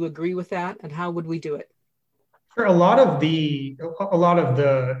 And do you agree with that? And how would we do it? Sure. A lot of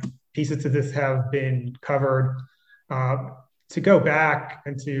the pieces to this have been covered. To go back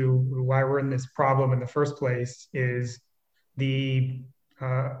into why we're in this problem in the first place is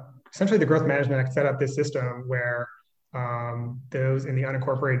essentially the Growth Management Act set up this system where those in the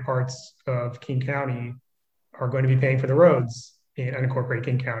unincorporated parts of King County are going to be paying for the roads in unincorporated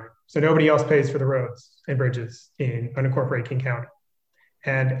King County. So nobody else pays for the roads and bridges in unincorporated King County.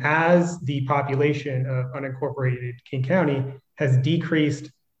 And as the population of unincorporated King County has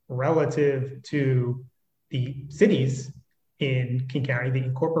decreased relative to the cities in King County, the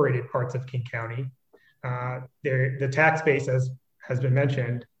incorporated parts of King County, the tax base, as has been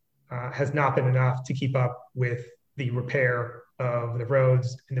mentioned, has not been enough to keep up with the repair of the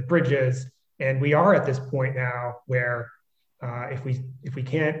roads and the bridges. And we are at this point now where if we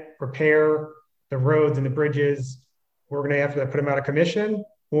can't repair the roads and the bridges, we're going to have to put them out of commission,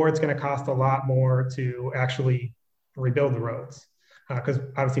 or it's going to cost a lot more to actually rebuild the roads. Because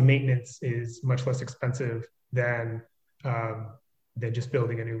obviously maintenance is much less expensive than just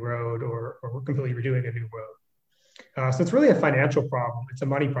building a new road or completely redoing a new road. So it's really a financial problem. It's a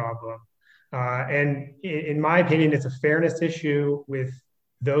money problem. And in my opinion, it's a fairness issue with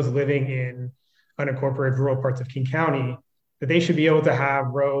those living in unincorporated rural parts of King County, that they should be able to have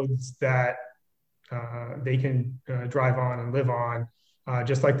roads that they can drive on and live on,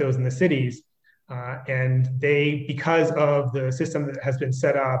 just like those in the cities. And because of the system that has been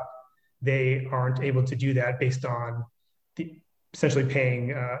set up, they aren't able to do that based on essentially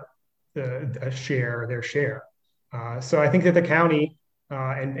paying their share. So I think that the county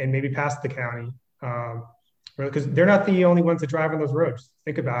and maybe past the county, because they're not the only ones that drive on those roads.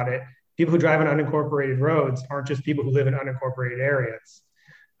 Think about it. People who drive on unincorporated roads aren't just people who live in unincorporated areas.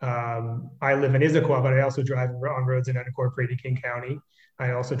 I live in Issaquah, but I also drive on roads in unincorporated King County.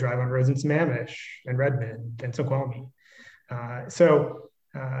 I also drive on roads in Sammamish and Redmond and Snoqualmie. So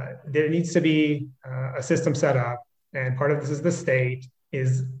there needs to be a system set up, and part of this is the state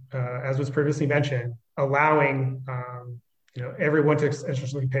is, as was previously mentioned, allowing everyone to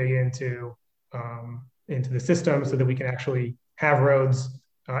essentially pay into the system so that we can actually have roads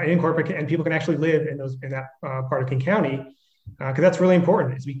incorporate, and people can actually live in that part of King County, because that's really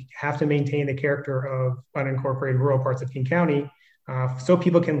important. Is we have to maintain the character of unincorporated rural parts of King County, so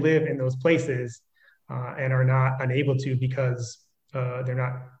people can live in those places and are not unable to because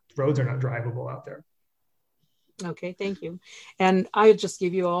roads are not drivable out there. Okay, thank you. And I'll just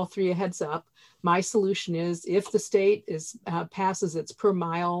give you all three a heads up. My solution is, if the state passes its per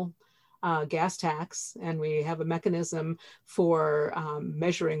mile gas tax, and we have a mechanism for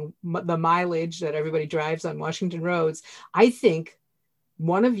measuring the mileage that everybody drives on Washington roads, I think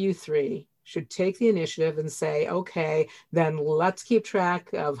one of you three should take the initiative and say, okay, then let's keep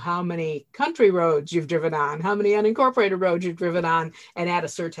track of how many country roads you've driven on, how many unincorporated roads you've driven on, and add a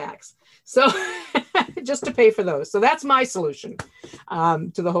surtax. So just to pay for those. So that's my solution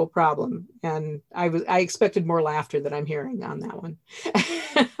to the whole problem. And I expected more laughter than I'm hearing on that one.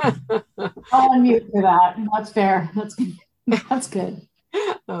 I'll unmute for that. That's fair. That's good.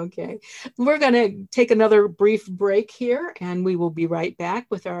 Okay. We're going to take another brief break here, and we will be right back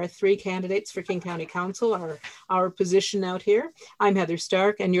with our three candidates for King County Council, our position out here. I'm Heather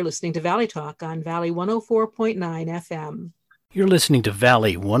Stark, and you're listening to Valley Talk on Valley 104.9 FM. You're listening to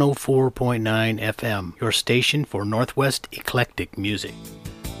Valley 104.9 FM, your station for Northwest eclectic music.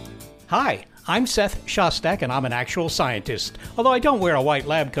 Hi, I'm Seth Shostak, and I'm an actual scientist, although I don't wear a white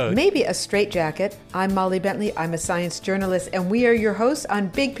lab coat. Maybe a straitjacket. I'm Molly Bentley. I'm a science journalist, and we are your hosts on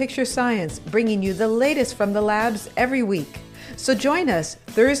Big Picture Science, bringing you the latest from the labs every week. So join us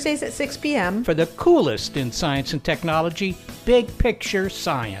Thursdays at 6 p.m. for the coolest in science and technology, Big Picture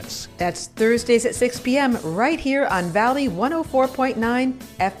Science. That's Thursdays at 6 p.m. right here on Valley 104.9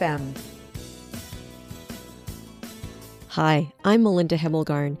 FM. Hi, I'm Melinda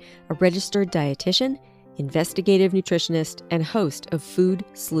Hemmelgarn, a registered dietitian, investigative nutritionist, and host of Food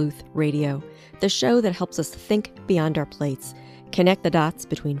Sleuth Radio, the show that helps us think beyond our plates, connect the dots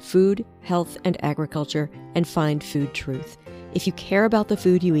between food, health, and agriculture, and find food truth. If you care about the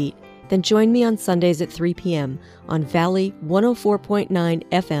food you eat, then join me on Sundays at 3 p.m. on Valley 104.9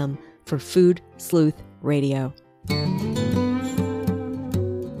 FM for Food Sleuth Radio.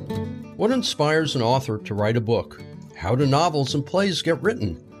 What inspires an author to write a book? How do novels and plays get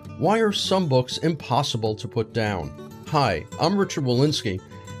written? Why are some books impossible to put down? Hi, I'm Richard Walensky,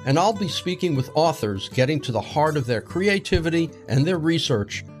 and I'll be speaking with authors getting to the heart of their creativity and their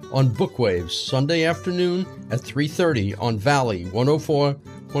research on Bookwaves, Sunday afternoon at 3:30 on Valley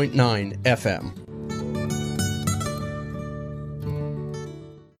 104.9 FM.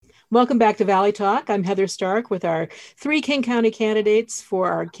 Welcome back to Valley Talk. I'm Heather Stark with our three King County candidates for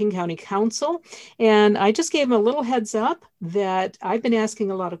our King County Council. And I just gave them a little heads up that I've been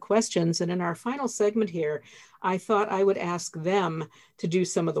asking a lot of questions. And in our final segment here, I thought I would ask them to do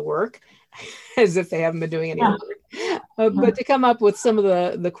some of the work, as if they haven't been doing any work, but to come up with some of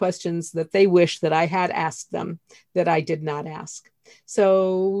the questions that they wish that I had asked them that I did not ask.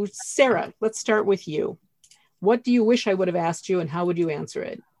 So Sarah, let's start with you. What do you wish I would have asked you, and how would you answer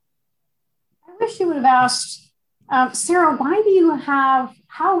it? I wish you would have asked, Sarah,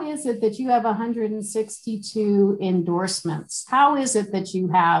 how is it that you have 162 endorsements? How is it that you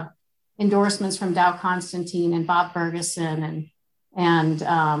have endorsements from Dow Constantine and Bob Ferguson and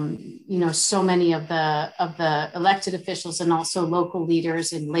so many of the elected officials, and also local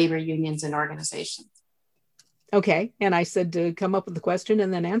leaders in labor unions and organizations? Okay. And I said to come up with the question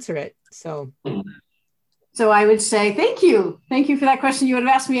and then answer it. So I would say, thank you. Thank you for that question you would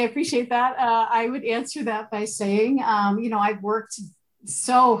have asked me. I appreciate that. I would answer that by saying, I've worked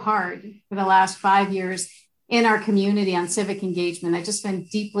so hard for the last 5 years in our community on civic engagement. I've just been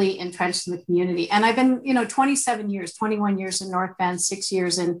deeply entrenched in the community. And I've been, 21 years in North Bend,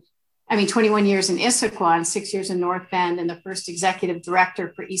 21 years in Issaquah and 6 years in North Bend, and the first executive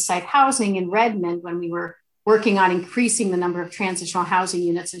director for Eastside Housing in Redmond when we were working on increasing the number of transitional housing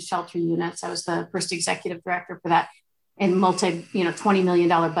units and shelter units. I was the first executive director for that in $20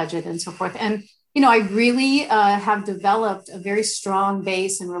 million budget and so forth. And, I really have developed a very strong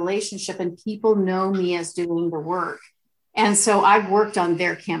base and relationship, and people know me as doing the work. And so I've worked on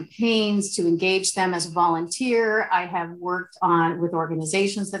their campaigns to engage them as a volunteer. I have worked with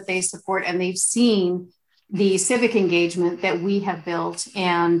organizations that they support, and they've seen the civic engagement that we have built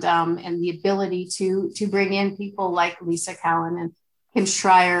and the ability to bring in people like Lisa Callan and Kim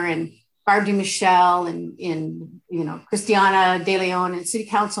Schreier and Barb DiMichele and Christiana De Leon and city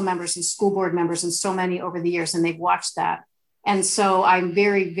council members and school board members and so many over the years, and they've watched that. And so I'm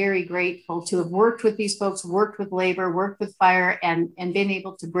very, very grateful to have worked with these folks, worked with labor, worked with fire, and been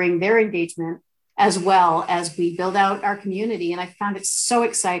able to bring their engagement as well as we build out our community. And I found it so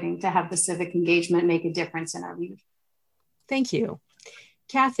exciting to have the civic engagement make a difference in our leadership. Thank you.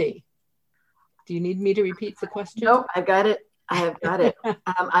 Kathy, do you need me to repeat the question? No, I got it. I have got it.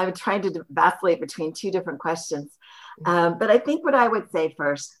 I'm trying to vacillate between two different questions. But I think what I would say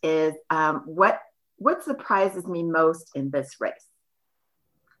first is what surprises me most in this race?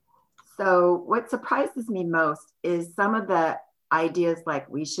 So what surprises me most is some of the ideas like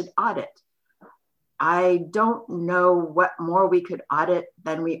we should audit. I don't know what more we could audit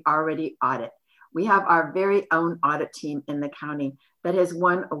than we already audit. We have our very own audit team in the county that has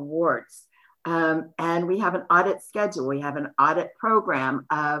won awards. And we have an audit schedule. We have an audit program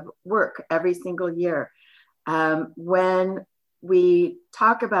of work every single year. When we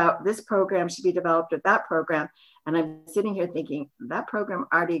talk about this program should be developed or that program, and I'm sitting here thinking that program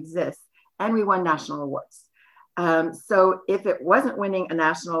already exists, and we won national awards. So if it wasn't winning a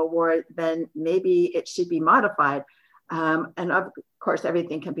national award, then maybe it should be modified. And of course,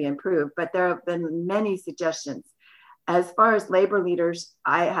 everything can be improved, but there have been many suggestions. As far as labor leaders,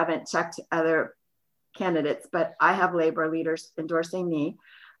 I haven't checked other candidates, but I have labor leaders endorsing me,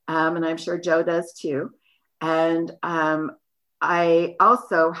 and I'm sure Joe does too. And I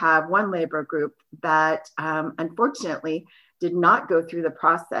also have one labor group that unfortunately did not go through the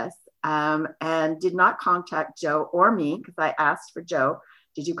process and did not contact Joe or me, because I asked for Joe.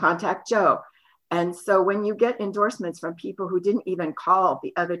 Did you contact Joe? And so when you get endorsements from people who didn't even call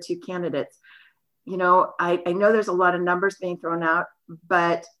the other two candidates, I know there's a lot of numbers being thrown out,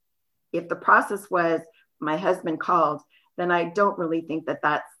 but if the process was my husband called, then I don't really think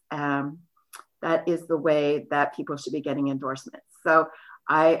that is the way that people should be getting endorsements. So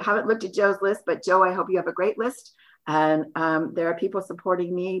I haven't looked at Joe's list, but Joe, I hope you have a great list. And there are people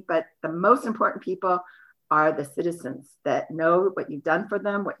supporting me, but the most important people are the citizens that know what you've done for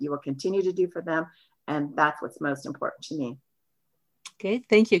them, what you will continue to do for them. And that's what's most important to me. Okay,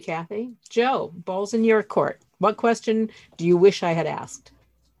 thank you, Kathy. Joe, ball's in your court. What question do you wish I had asked?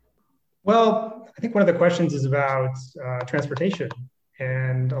 Well, I think one of the questions is about transportation.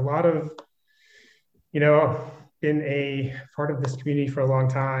 And a lot of, been a part of this community for a long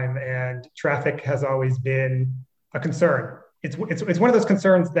time, and traffic has always been a concern. It's one of those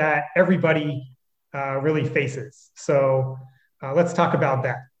concerns that everybody really faces. So let's talk about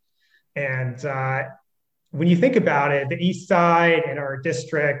that. And when you think about it, the East Side and our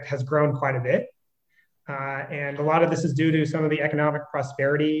district has grown quite a bit. And a lot of this is due to some of the economic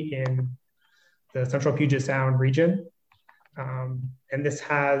prosperity in the Central Puget Sound region. And this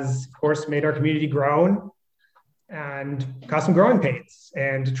has, of course, made our community grown and caused some growing pains.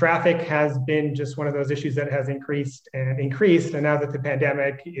 And traffic has been just one of those issues that has increased. And now that the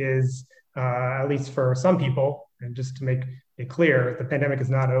pandemic is, at least for some people, and just to make it clear, the pandemic is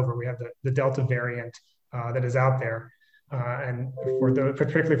not over. We have the Delta variant that is out there. And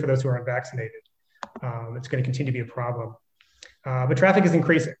particularly for those who aren't vaccinated, it's going to continue to be a problem. But traffic is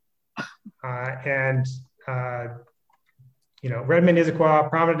increasing. Redmond, Issaquah,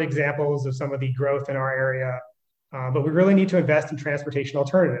 prominent examples of some of the growth in our area. But we really need to invest in transportation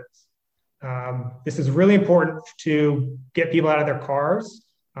alternatives. This is really important to get people out of their cars,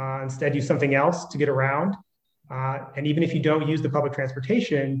 instead use something else to get around. And even if you don't use the public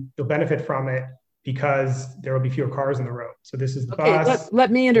transportation, you'll benefit from it because there will be fewer cars on the road. So this is the bus. Let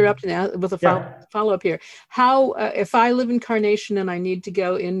me interrupt now with a follow-up here. How, if I live in Carnation and I need to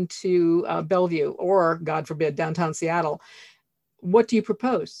go into Bellevue or, God forbid, downtown Seattle, what do you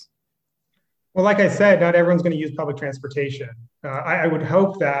propose? Well, like I said, not everyone's going to use public transportation. I would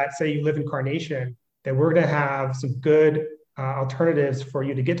hope that, say you live in Carnation, that we're going to have some good alternatives for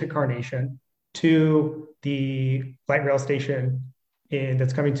you to get to Carnation, to the light rail station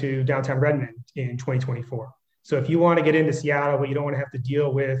that's coming to downtown Redmond in 2024. So if you want to get into Seattle, but you don't want to have to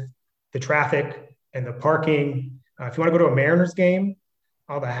deal with the traffic and the parking, if you want to go to a Mariners game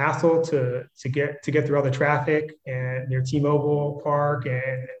hassle to get through all the traffic and near T-Mobile Park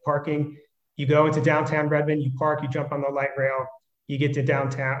and parking. You go into downtown Redmond, you park, you jump on the light rail, you get to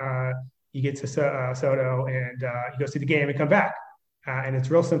downtown, you get to SoDo, and you go see the game and come back. And it's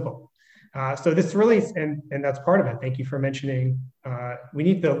real simple. So this really, and that's part of it. Thank you for mentioning. We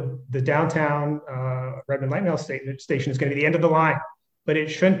need the downtown Redmond Light Rail station is going to be the end of the line, but it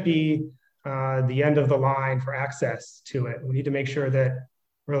shouldn't be the end of the line for access to it. We need to make sure that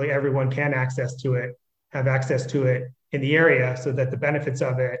really everyone can have access to it in the area, so that the benefits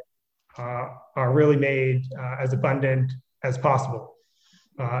of it are really made as abundant as possible.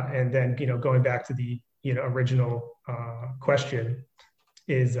 And then, going back to the original question,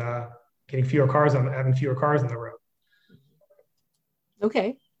 is having fewer cars on the road.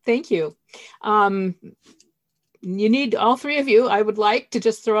 Okay, thank you. You need, all three of you, I would like to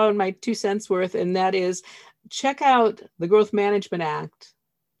just throw in my 2 cents worth, and that is check out the Growth Management Act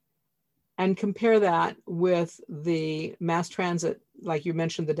and compare that with the mass transit, like you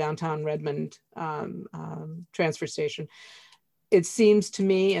mentioned, the downtown Redmond transfer station. It seems to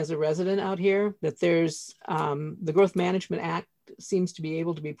me, as a resident out here, that there's the Growth Management Act seems to be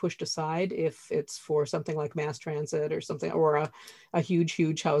able to be pushed aside if it's for something like mass transit or something, or a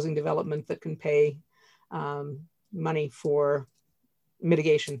huge housing development that can pay money for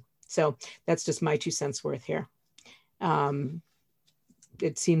mitigation. So that's just my 2 cents worth here.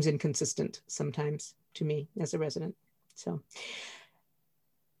 It seems inconsistent sometimes to me as a resident. So,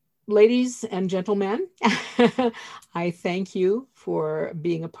 ladies and gentlemen, I thank you for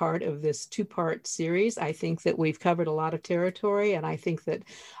being a part of this 2-part series. I think that we've covered a lot of territory, and I think that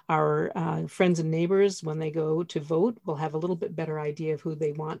our friends and neighbors, when they go to vote, will have a little bit better idea of who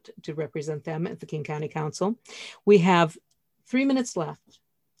they want to represent them at the King County Council. We have 3 minutes left.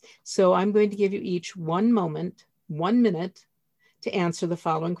 So I'm going to give you each 1 minute to answer the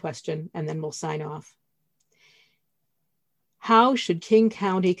following question, and then we'll sign off. How should King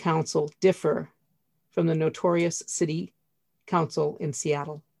County Council differ from the notorious City Council in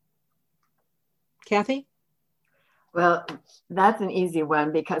Seattle? Kathy? Well, that's an easy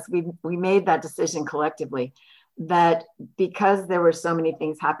one, because we made that decision collectively, that because there were so many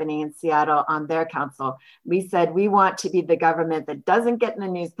things happening in Seattle on their council, we said we want to be the government that doesn't get in the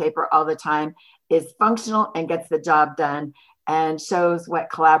newspaper all the time, is functional and gets the job done, and shows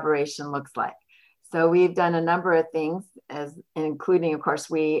what collaboration looks like. So we've done a number of things, including, of course,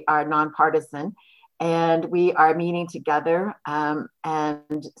 we are nonpartisan, and we are meeting together.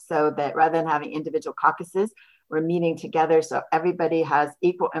 And so that rather than having individual caucuses, we're meeting together so everybody has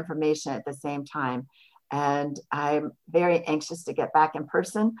equal information at the same time. And I'm very anxious to get back in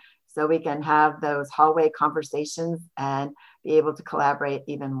person so we can have those hallway conversations and be able to collaborate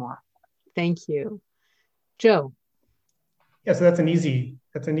even more. Thank you. Joe? Yeah, so that's an easy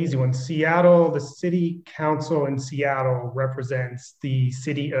one. Seattle, the City Council in Seattle represents the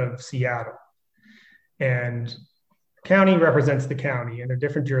city of Seattle. And county represents the county, and they're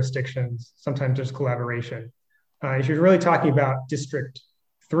different jurisdictions. Sometimes there's collaboration. If you're really talking about District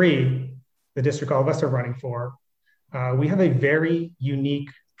 3, the district all of us are running for, we have a very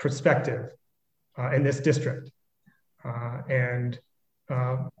unique perspective in this district. And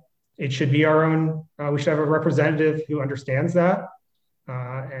it should be our own, we should have a representative who understands that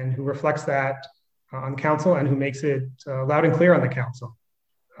and who reflects that on council and who makes it loud and clear on the council.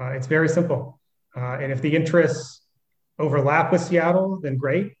 It's very simple. And if the interests overlap with Seattle, then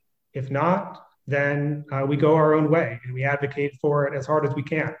great. If not, then we go our own way and we advocate for it as hard as we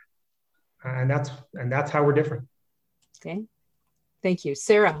can. And that's how we're different. Okay, thank you.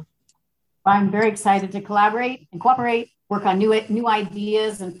 Sarah? I'm very excited to collaborate and cooperate, work on new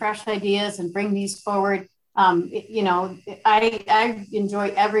ideas and fresh ideas and bring these forward. I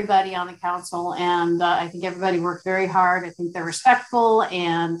enjoy everybody on the council, and I think everybody worked very hard. I think they're respectful,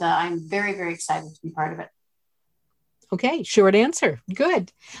 and I'm very, very excited to be part of it. Okay, short answer.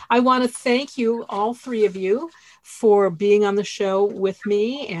 Good. I want to thank you, all three of you, for being on the show with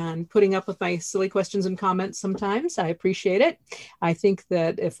me and putting up with my silly questions and comments sometimes. I appreciate it. I think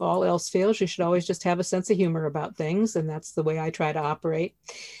that if all else fails, you should always just have a sense of humor about things, and that's the way I try to operate.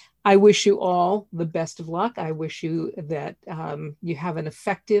 I wish you all the best of luck. I wish you that you have an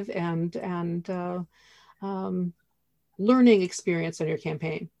effective and learning experience on your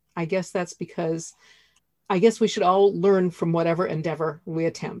campaign. I guess that's because I guess we should all learn from whatever endeavor we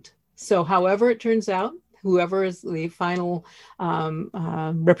attempt. So however it turns out, whoever is the final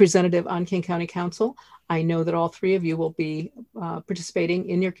representative on King County Council, I know that all three of you will be participating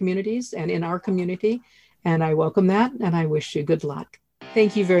in your communities and in our community. And I welcome that, and I wish you good luck.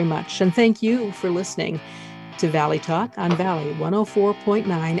 Thank you very much. And thank you for listening to Valley Talk on Valley 104.9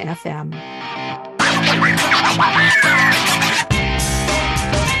 FM.